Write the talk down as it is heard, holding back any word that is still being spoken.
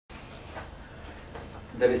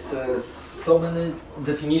there is so many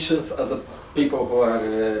definitions as a people who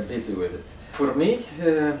are busy with it. For me,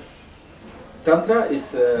 Tantra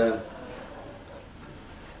is a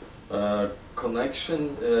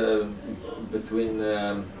connection between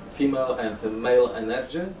female and male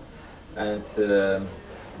energy, and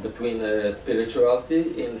between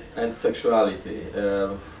spirituality and sexuality.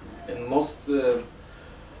 In most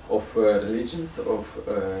of religions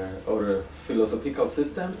or philosophical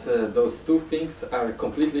systems, those two things are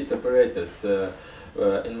completely separated.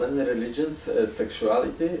 In many religions,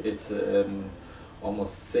 sexuality is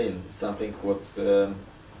almost sin, something what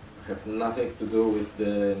have nothing to do with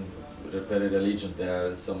the very religion. There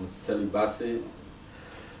are some celibacy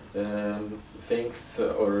things,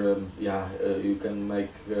 or you can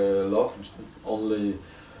make love only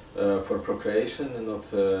for procreation and not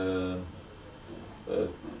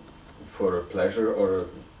for pleasure, or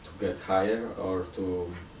to get higher, or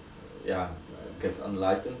to get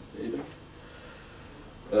enlightened even.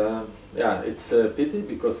 It's a pity,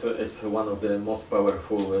 because it's one of the most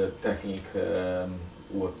powerful technique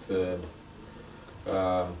what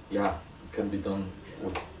can be done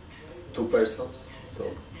with two persons. So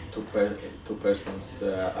two persons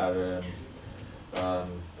are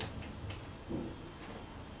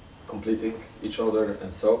completing each other,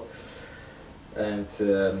 and so. And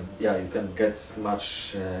you can get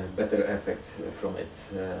much better effect from it.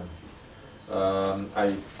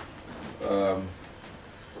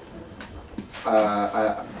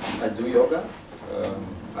 I do yoga.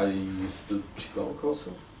 I used to Qigong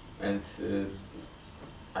also, and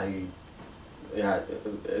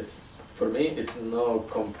it's for me it's no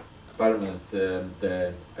comparison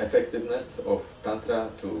the effectiveness of Tantra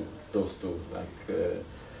to those two. Like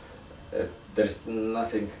there's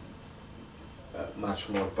nothing much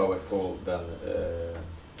more powerful than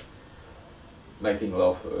making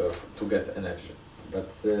love to get energy. But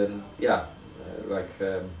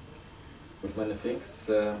with many things,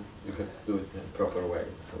 you have to do it in a proper way.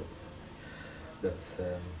 So that's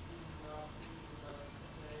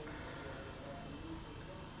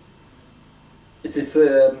it is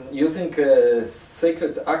using a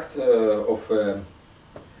sacred act of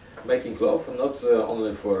making love, not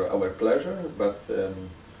only for our pleasure, but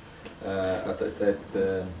as I said,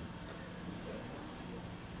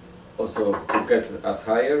 also to get us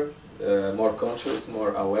higher, more conscious,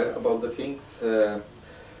 more aware about the things,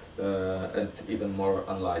 and even more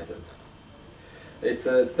enlightened. It's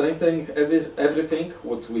strengthening everything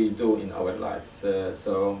what we do in our lives.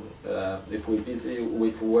 If we're busy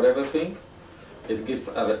with whatever thing, it gives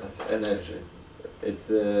us energy. It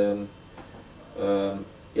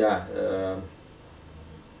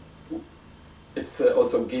it's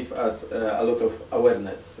also give us a lot of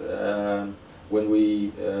awareness when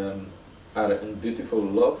we are in beautiful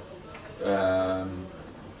love.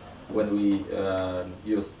 When we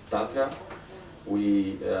use Tantra,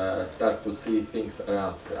 we start to see things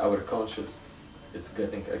around. Our conscious, it's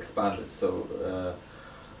getting expanded. So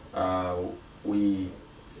we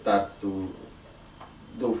start to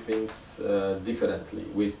do things differently,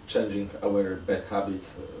 with changing our bad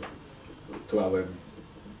habits to our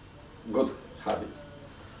good habits.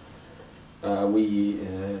 We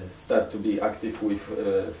start to be active with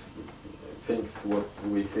things what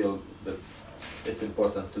we feel that is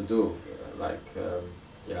important to do. Like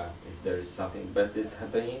if there is something bad is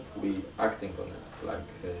happening, we acting on it. Like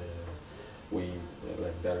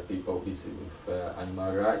there are people busy with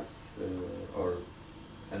animal rights or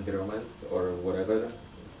environment or whatever.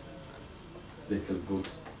 They feel good.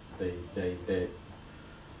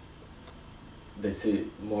 They see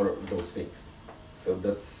more of those things. So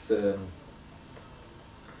that's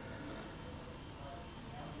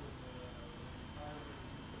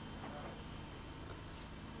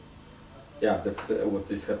that's what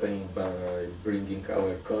is happening by bringing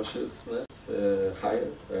our consciousness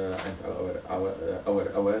higher, and our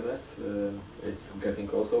awareness. It's getting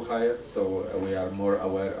also higher. So we are more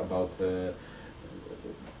aware about the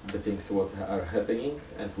things what are happening,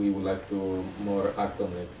 and we would like to more act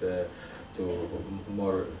on it. To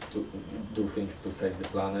do things to save the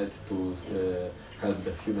planet, to help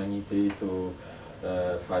the humanity, to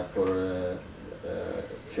fight for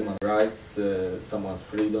human rights, someone's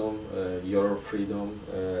freedom, your freedom,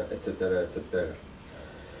 etc., etc.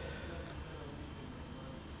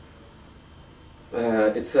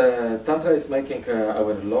 Tantra is making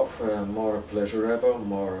our love more pleasurable,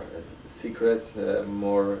 more secret,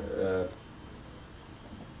 more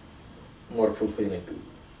fulfilling.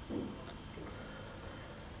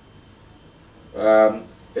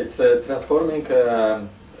 It's transforming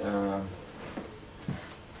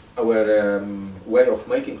our way of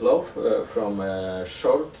making love from a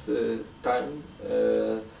short time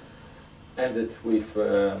ended with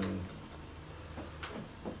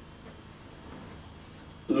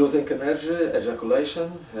losing energy,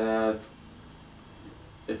 ejaculation.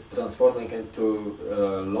 It's transforming into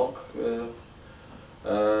long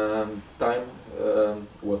time,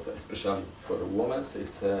 what especially for women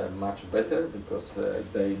is much better, because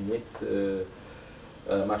they need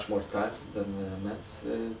much more time than men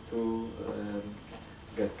to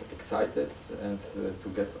get excited and to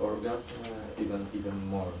get orgasm, even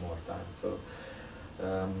more time. So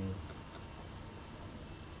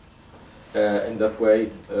in that way,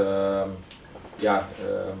 yeah,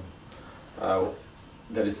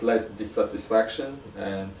 there is less dissatisfaction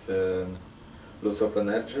and loss of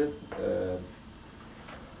energy,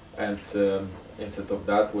 and instead of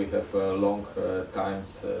that we have long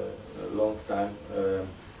time,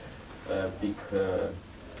 big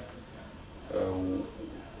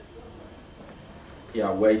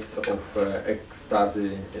yeah, waves of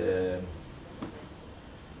ecstasy,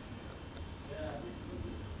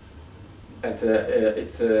 and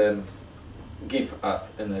it give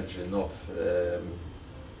us energy, not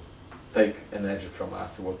take energy from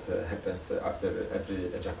us, what happens after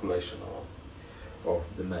every ejaculation of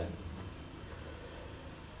the man.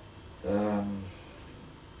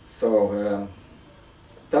 So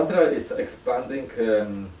Tantra is expanding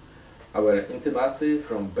our intimacy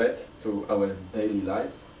from bed to our daily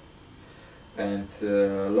life, and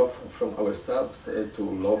love from ourselves to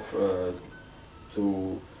love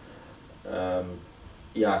to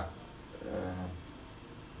yeah,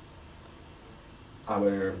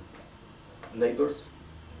 our neighbors,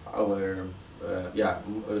 our yeah,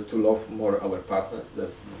 to love more our partners.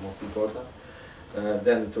 That's the most important.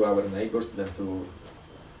 Then to our neighbors, then to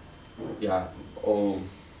yeah, all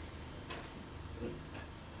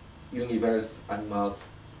universe, animals,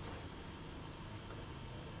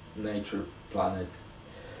 nature, planet.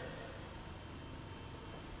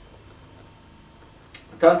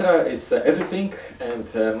 Tantra is everything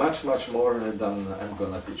and much more than I'm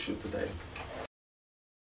gonna teach you today.